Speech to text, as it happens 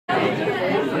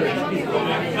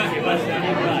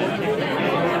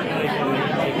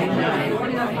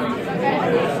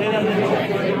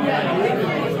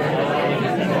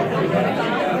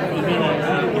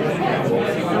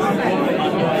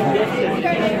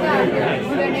Look,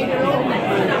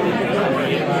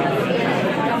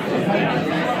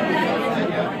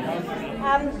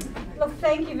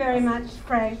 thank you very much,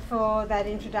 Frank, for that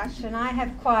introduction. I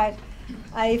have quite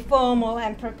a formal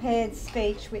and prepared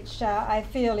speech, which I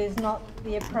feel is not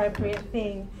the appropriate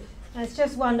thing. And it's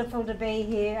just wonderful to be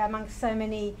here amongst so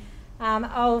many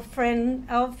old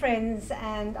friends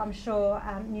and I'm sure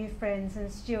new friends.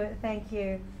 And Stuart, thank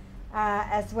you,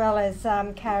 as well as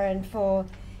Karen, for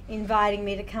inviting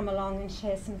me to come along and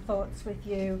share some thoughts with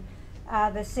you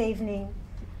this evening.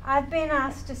 I've been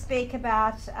asked to speak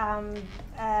about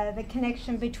the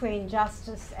connection between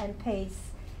justice and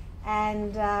peace,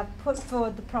 and put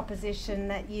forward the proposition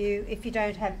that if you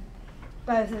don't have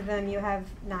both of them, you have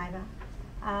neither.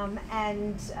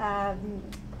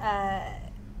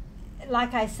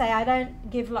 Like I say, I don't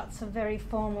give lots of very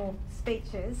formal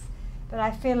speeches, but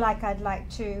I feel like I'd like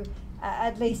to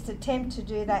at least attempt to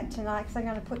do that tonight, because I'm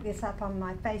going to put this up on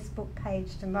my Facebook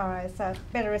page tomorrow, so it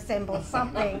better resemble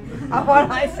something of what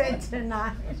I said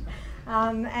tonight.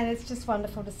 And it's just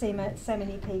wonderful to see so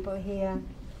many people here.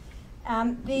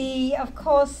 Of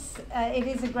course, it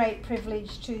is a great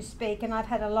privilege to speak, and I've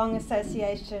had a long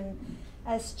association,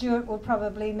 as Stuart will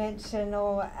probably mention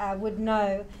or would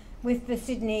know, with the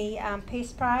Sydney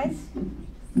Peace Prize.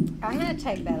 I'm going to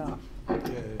take that off.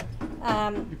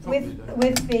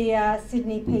 With the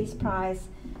Sydney Peace Prize,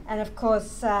 and of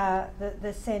course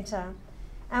the Centre.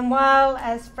 And while,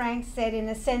 as Frank said, in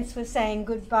a sense we're saying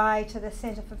goodbye to the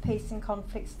Centre for Peace and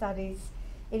Conflict Studies,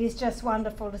 it is just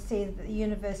wonderful to see that the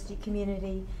university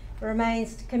community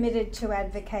remains committed to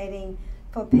advocating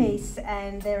for peace,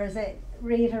 and there is a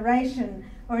reiteration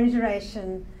or an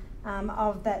iteration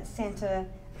of that centre,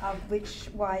 of which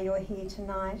why you're here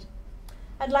tonight.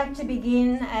 I'd like to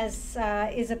begin, as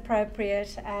is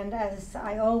appropriate, and as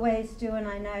I always do, and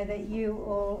I know that you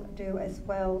all do as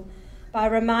well, by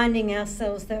reminding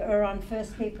ourselves that we're on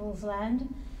First Peoples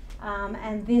land,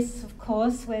 and this, of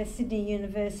course, where Sydney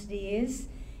University is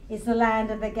the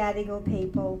land of the Gadigal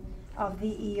people of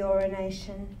the Eora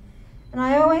Nation. And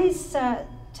I always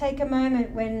take a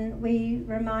moment when we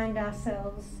remind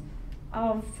ourselves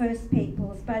of First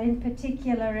Peoples, but in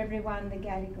particular everyone the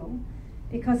Gadigal,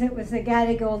 because it was the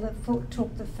Gadigal that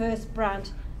took the first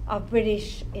brunt of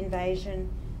British invasion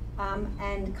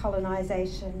and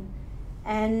colonisation.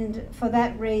 And for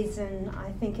that reason,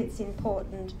 I think it's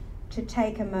important to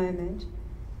take a moment.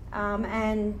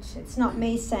 And it's not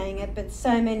me saying it, but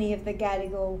so many of the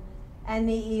Gadigal and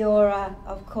the Eora,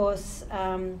 of course,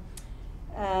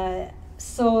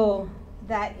 saw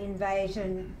that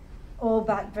invasion all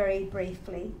but very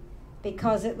briefly,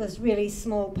 because it was really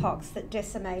smallpox that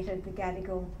decimated the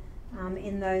Gadigal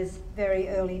in those very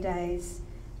early days,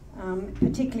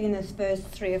 particularly in those first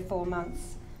 3 or 4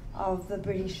 months of the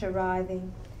British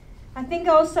arriving. I think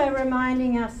also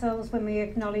reminding ourselves when we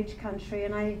acknowledge country,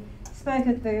 and I spoke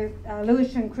at the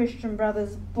Lewisham Christian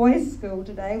Brothers Boys' School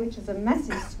today, which is a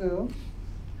massive school,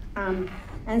 and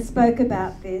spoke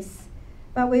about this,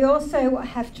 but we also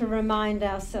have to remind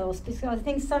ourselves, because I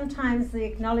think sometimes the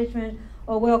acknowledgement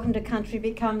or welcome to country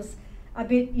becomes a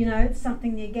bit, it's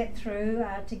something you get through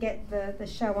to get the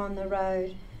show on the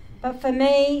road. But for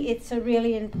me, it's a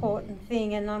really important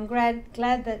thing, and I'm glad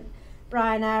that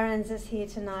Brian Aarons is here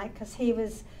tonight, because he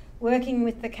was working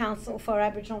with the Council for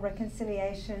Aboriginal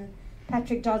Reconciliation.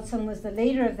 Patrick Dodson was the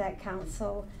leader of that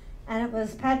council, and it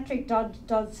was Patrick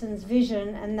Dodson's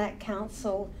vision and that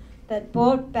council that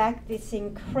brought back this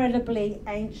incredibly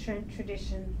ancient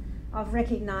tradition of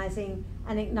recognising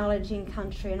and acknowledging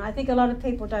country. And I think a lot of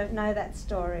people don't know that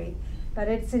story, but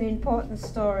it's an important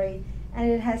story, and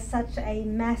it has such a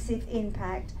massive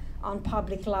impact on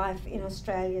public life in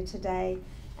Australia today,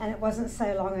 and it wasn't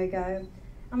so long ago.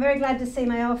 I'm very glad to see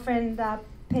my old friend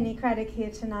Penny Craddock here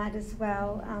tonight as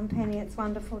well. Penny, it's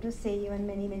wonderful to see you, and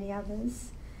many, many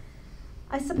others.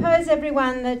 I suppose,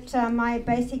 everyone, that my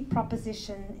basic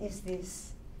proposition is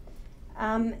this,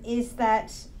 is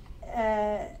that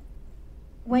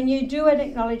when you do an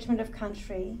acknowledgement of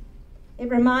country, it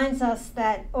reminds us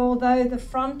that although the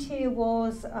frontier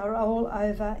wars are all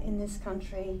over in this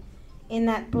country, in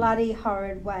that bloody,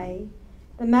 horrid way,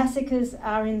 the massacres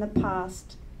are in the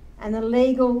past, and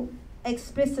the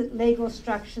explicit legal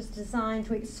structures designed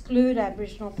to exclude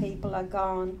Aboriginal people are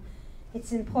gone.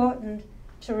 It's important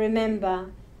to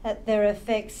remember that their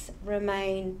effects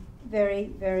remain very,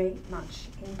 very much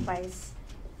in place,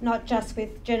 not just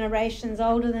with generations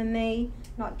older than me,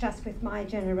 not just with my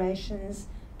generations,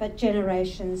 but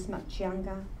generations much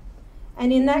younger.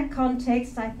 And in that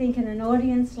context, I think in an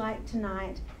audience like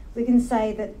tonight, we can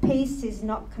say that peace is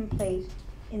not complete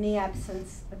in the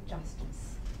absence of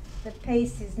justice. That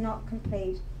peace is not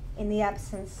complete in the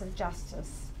absence of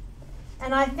justice.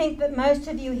 And I think that most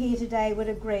of you here today would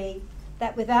agree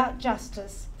that without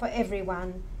justice for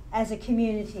everyone, as a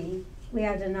community, we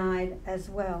are denied as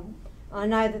well. I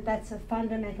know that that's a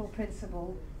fundamental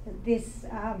principle that this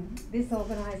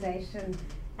organisation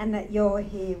and that you're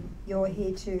here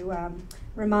to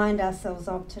remind ourselves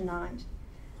of tonight.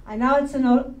 I know it's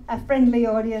a friendly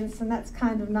audience, and that's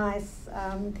kind of nice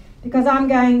because I'm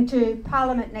going to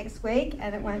Parliament next week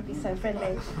and it won't be so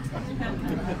friendly.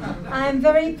 I am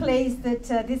very pleased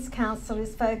that this council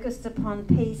is focused upon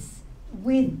peace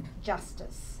with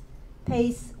justice.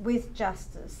 Peace with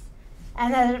justice.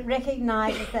 And that it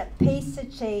recognises that peace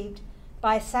achieved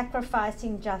by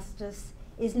sacrificing justice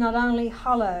is not only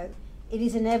hollow, it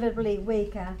is inevitably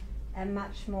weaker and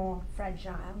much more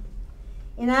fragile.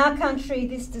 In our country,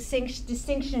 this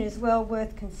distinction is well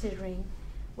worth considering.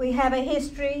 We have a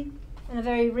history, and a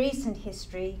very recent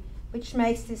history, which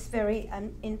makes this very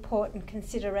important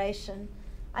consideration.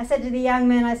 I said to the young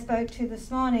men I spoke to this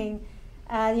morning,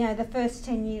 the first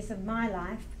 10 years of my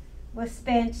life were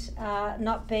spent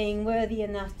not being worthy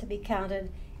enough to be counted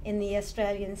in the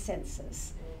Australian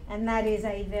census. And that is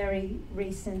a very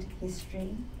recent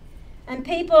history. And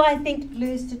people, I think,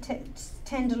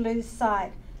 tend to lose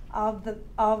sight of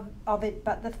it,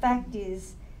 but the fact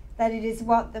is that it is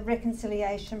what the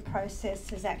reconciliation process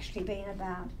has actually been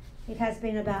about. It has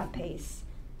been about peace,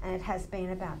 and it has been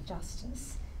about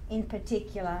justice, in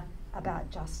particular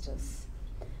about justice.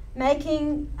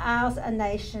 Making ours a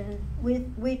nation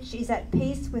which is at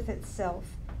peace with itself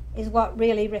is what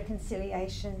really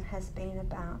reconciliation has been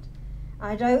about.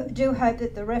 I do hope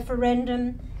that the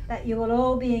referendum that you will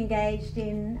all be engaged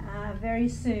in very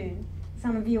soon,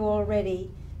 some of you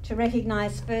already, to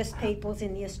recognise First Peoples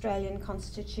in the Australian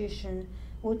Constitution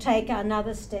will take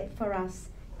another step for us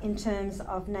in terms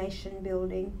of nation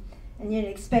building. And can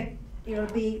expect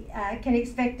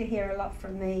to hear a lot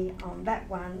from me on that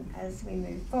one as we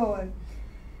move forward.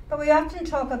 But we often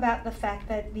talk about the fact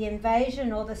that the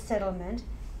invasion or the settlement,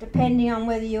 depending on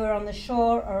whether you are on the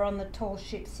shore or on the tall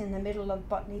ships in the middle of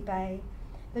Botany Bay,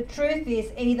 the truth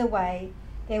is either way,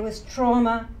 there was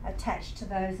trauma attached to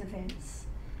those events.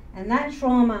 And that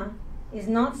trauma is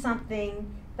not something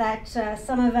that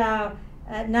some of our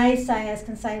naysayers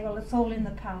can say, well, it's all in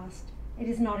the past. It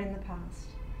is not in the past.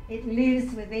 It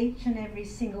lives with each and every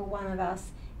single one of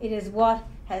us. It is what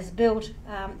has built,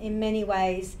 in many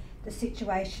ways, the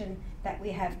situation that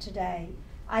we have today.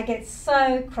 I get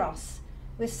so cross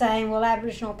with saying, well,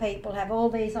 Aboriginal people have all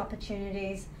these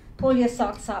opportunities, pull your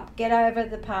socks up, get over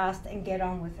the past and get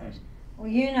on with it. Well,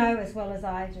 you know as well as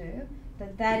I do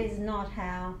that that is not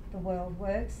how the world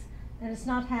works, and it's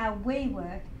not how we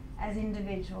work as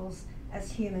individuals,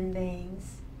 as human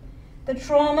beings. The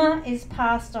trauma is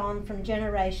passed on from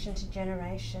generation to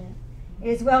generation. It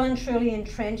is well and truly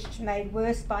entrenched, made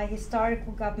worse by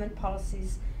historical government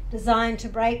policies designed to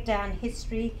break down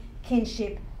history,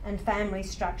 kinship and family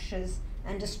structures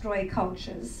and destroy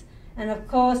cultures. And of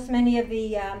course, many of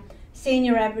the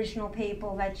senior Aboriginal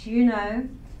people that you know,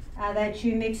 that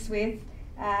you mix with,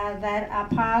 that are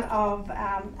part of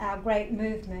our great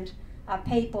movement are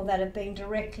people that have been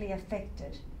directly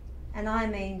affected, and I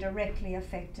mean directly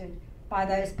affected, by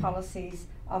those policies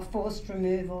of forced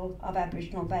removal of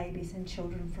Aboriginal babies and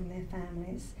children from their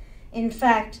families. In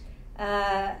fact,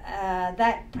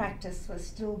 that practice was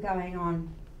still going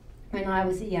on when I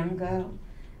was a young girl,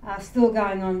 still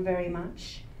going on very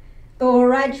much. The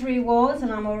Wiradjuri wars,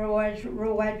 and I'm a Wiradjuri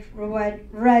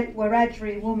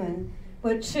woman,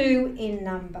 were 2 in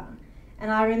number. And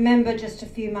I remember just a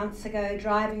few months ago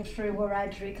driving through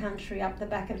Wiradjuri country up the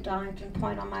back of Darlington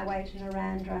Point on my way to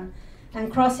Narrandera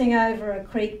and crossing over a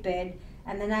creek bed,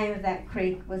 and the name of that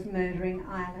creek was Murdering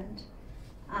Island.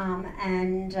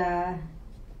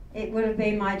 It would have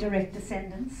been my direct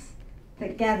descendants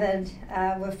that gathered,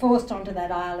 were forced onto that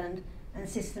island and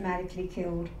systematically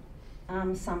killed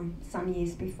some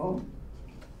years before.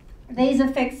 These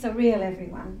effects are real,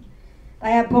 everyone.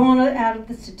 They are born out of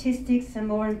the statistics, and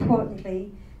more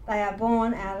importantly, they are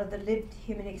born out of the lived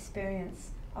human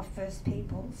experience of First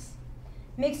Peoples.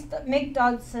 Mick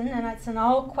Dodson, and it's an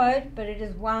old quote, but it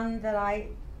is one that I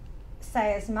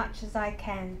say as much as I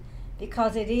can,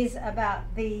 because it is about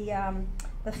the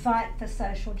fight for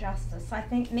social justice. I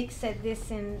think Mick said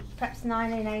this in perhaps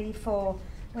 1984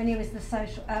 when he was the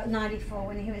Social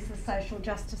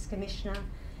Justice Commissioner.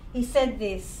 He said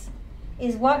this: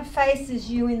 is what faces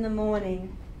you in the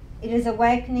morning. It is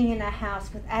awakening in a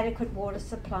house with adequate water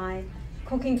supply,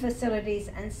 cooking facilities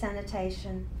and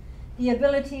sanitation, the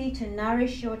ability to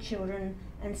nourish your children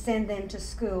and send them to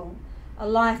school, a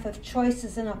life of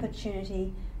choices and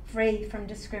opportunity, free from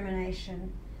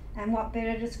discrimination. And what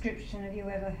better description have you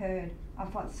ever heard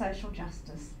of what social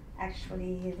justice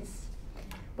actually is?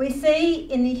 We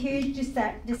see in the huge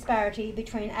disparity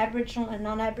between Aboriginal and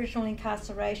non-Aboriginal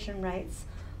incarceration rates,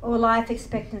 or life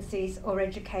expectancies, or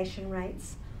education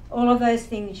rates. All of those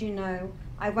things you know.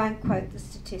 I won't quote the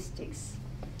statistics.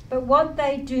 But what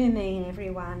they do mean,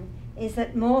 everyone, is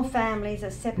that more families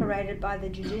are separated by the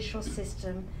judicial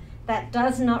system that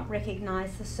does not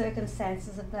recognise the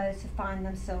circumstances of those who find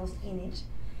themselves in it.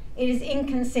 It is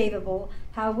inconceivable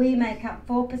how we make up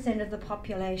 4% of the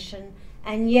population,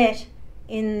 and yet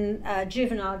in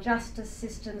juvenile justice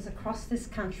systems across this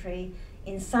country,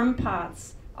 in some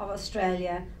parts of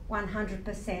Australia,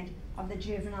 100% of the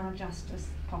juvenile justice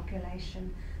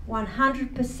population,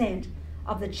 100%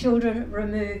 of the children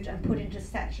removed and put into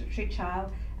statutory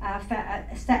child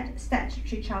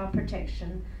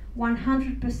protection,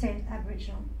 100%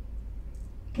 Aboriginal.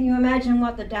 Can you imagine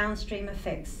what the downstream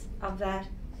effects of that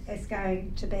is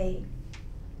going to be?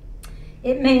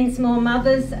 It means more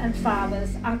mothers and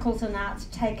fathers, uncles and aunts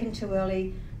taken too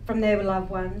early from their loved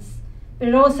ones. But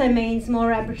it also means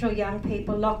more Aboriginal young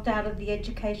people locked out of the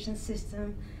education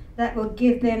system that will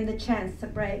give them the chance to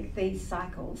break these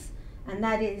cycles. And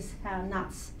that is how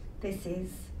nuts this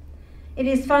is. It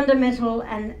is fundamental,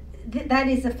 and that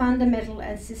is a fundamental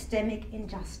and systemic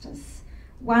injustice,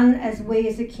 one as we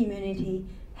as a community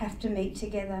have to meet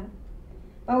together.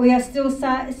 But we are still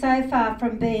so far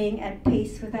from being at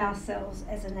peace with ourselves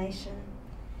as a nation.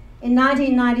 In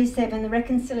 1997, the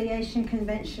Reconciliation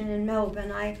Convention in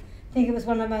Melbourne, I think it was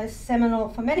one of the most seminal,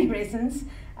 for many reasons,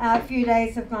 few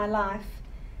days of my life.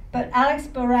 But Alex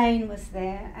Boraine was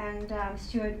there, and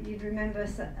Stuart, you'd remember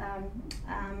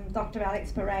Dr.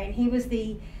 Alex Boraine. He was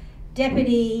the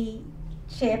deputy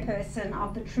chairperson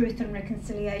of the Truth and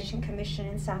Reconciliation Commission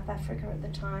in South Africa at the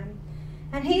time.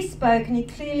 And he spoke, and he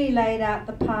clearly laid out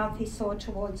the path he saw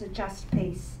towards a just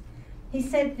peace. He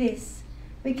said this: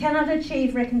 "We cannot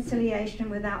achieve reconciliation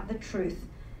without the truth,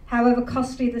 however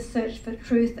costly the search for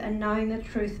truth and knowing the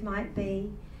truth might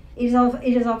be. It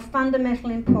is of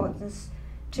fundamental importance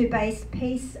to base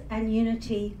peace and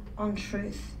unity on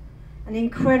truth. An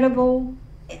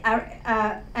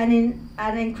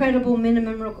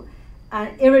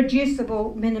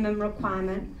irreducible minimum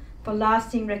requirement for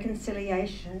lasting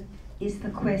reconciliation is the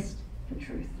quest for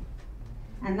truth."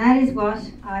 And that is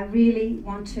what I really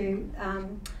want to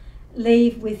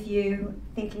leave with you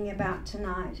thinking about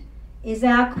tonight, is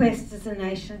our quest as a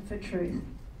nation for truth.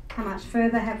 How much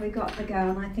further have we got to go?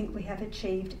 And I think we have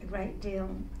achieved a great deal.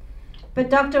 But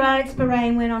Dr. Alex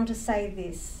Boraine went on to say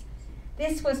this.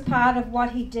 This was part of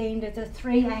what he deemed as the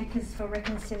 3 anchors for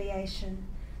reconciliation.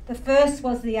 The first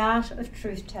was the art of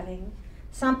truth-telling,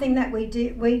 something that we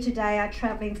today are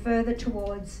travelling further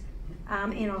towards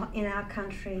in our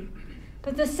country.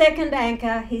 But the second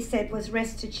anchor, he said, was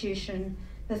restitution.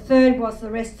 The third was the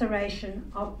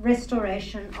restoration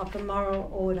of the moral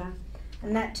order.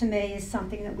 And that, to me, is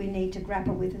something that we need to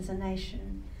grapple with as a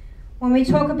nation. When we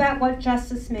talk about what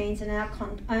justice means in our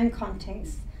own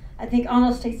context, I think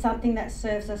honestly something that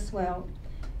serves us well.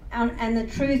 And the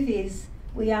truth is,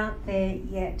 we aren't there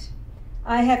yet.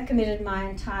 I have committed my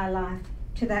entire life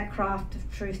to that craft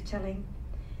of truth-telling.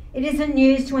 It isn't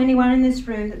news to anyone in this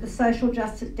room that the social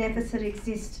justice deficit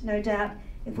exists, no doubt,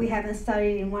 if we haven't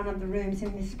studied in one of the rooms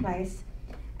in this place,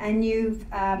 and you've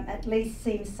at least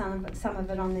seen some of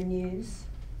it on the news.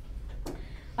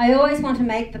 I always want to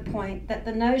make the point that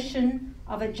the notion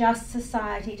of a just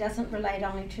society doesn't relate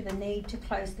only to the need to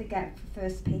close the gap for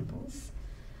First Peoples.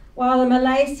 While the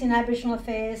malaise in Aboriginal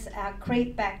affairs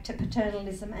creep back to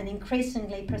paternalism and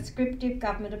increasingly prescriptive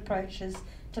government approaches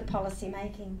to policy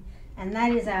making, and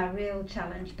that is our real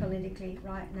challenge politically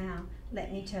right now,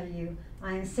 let me tell you.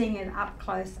 I am seeing it up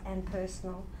close and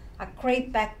personal. A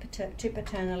creep back to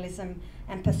paternalism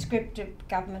and prescriptive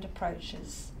government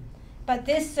approaches. But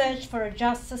this search for a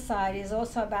just society is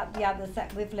also about the others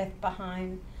that we've left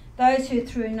behind, those who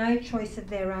through no choice of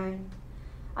their own.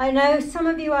 I know some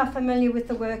of you are familiar with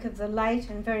the work of the late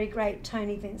and very great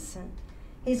Tony Vincent.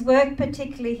 His work,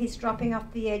 particularly his Dropping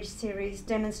Off the Edge series,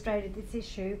 demonstrated this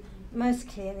issue most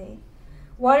clearly.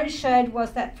 What it showed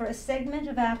was that for a segment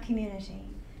of our community,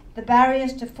 the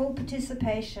barriers to full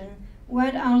participation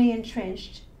weren't only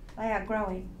entrenched, they are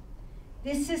growing.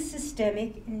 This is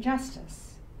systemic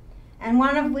injustice, and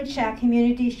one of which our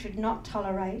community should not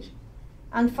tolerate.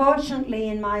 Unfortunately,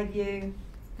 in my view,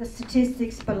 the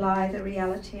statistics belie the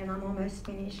reality, and I'm almost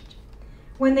finished.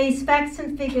 When these facts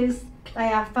and figures,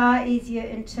 they are far easier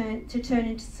to turn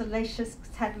into salacious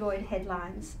tabloid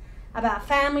headlines about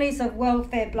families of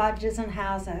welfare bludgers and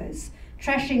housos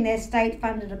trashing their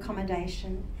state-funded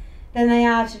accommodation. than they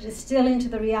are to distill into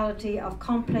the reality of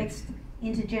complex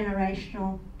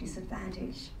intergenerational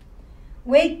disadvantage.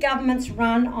 Weak governments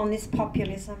run on this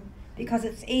populism because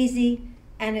it's easy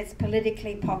and it's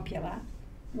politically popular.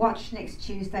 Watch next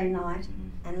Tuesday night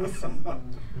and listen.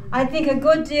 I think a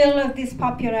good deal of this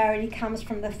popularity comes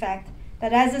from the fact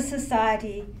that as a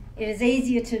society, it is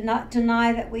easier to not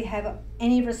deny that we have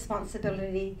any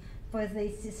responsibility for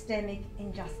these systemic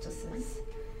injustices.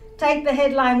 Take the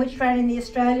headline which ran in The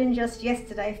Australian just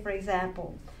yesterday, for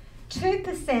example.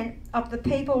 2% of the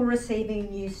people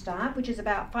receiving New Start, which is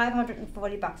about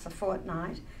 $540 a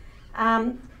fortnight,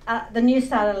 the New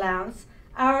Start allowance,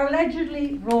 are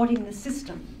allegedly rorting the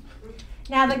system.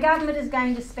 Now, the government is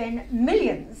going to spend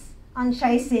millions on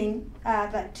chasing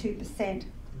that 2%.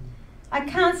 I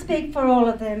can't speak for all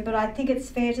of them, but I think it's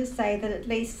fair to say that at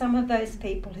least some of those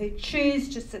people who choose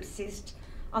to subsist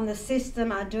on the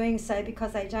system are doing so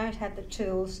because they don't have the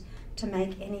tools to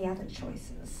make any other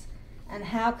choices. And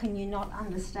how can you not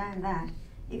understand that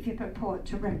if you purport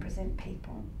to represent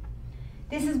people?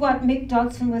 This is what Mick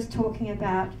Dodson was talking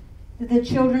about, that the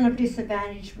children of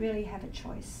disadvantage really have a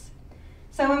choice.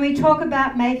 So when we talk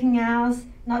about making ours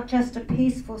not just a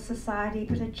peaceful society,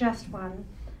 but a just one,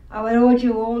 I would urge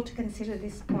you all to consider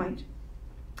this point.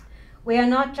 We are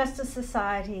not just a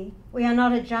society, we are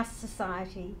not a just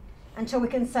society, until we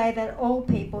can say that all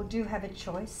people do have a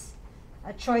choice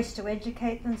to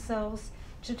educate themselves,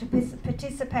 to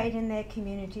participate in their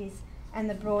communities and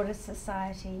the broader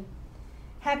society.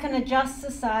 How can a just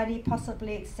society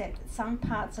possibly accept some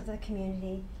parts of the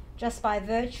community just by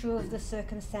virtue of the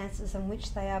circumstances in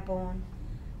which they are born?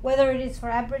 Whether it is for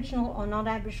Aboriginal or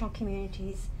non-Aboriginal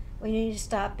communities, we need to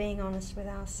start being honest with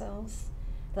ourselves.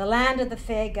 The land of the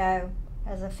fair go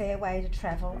has a fair way to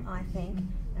travel, I think,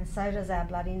 and so does our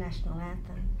bloody national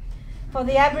anthem. For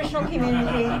the Aboriginal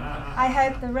community, I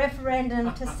hope the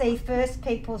referendum to see First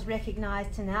Peoples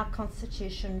recognised in our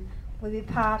Constitution will be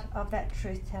part of that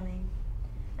truth-telling.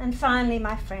 And finally,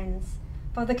 my friends,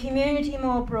 for the community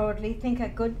more broadly, think a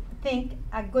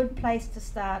good place to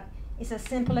start is a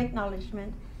simple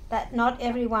acknowledgement that not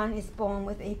everyone is born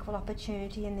with equal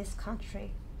opportunity in this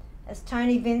country. As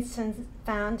Tony Vincent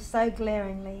found so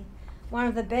glaringly, one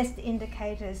of the best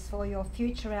indicators for your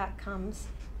future outcomes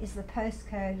is the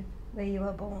postcode where you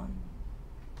were born.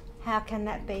 How can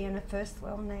that be in a first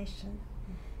world nation?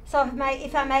 So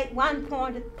if I make one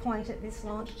point at this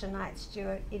launch tonight,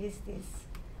 Stuart, it is this.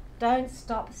 Don't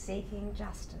stop seeking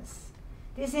justice.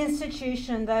 This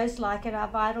institution and those like it are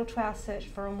vital to our search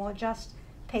for a more just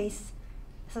peace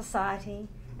society,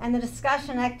 and the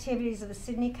discussion activities of the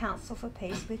Sydney Council for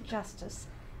Peace with Justice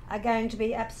are going to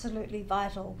be absolutely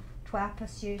vital to our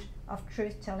pursuit of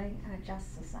truth-telling and a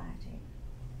just society.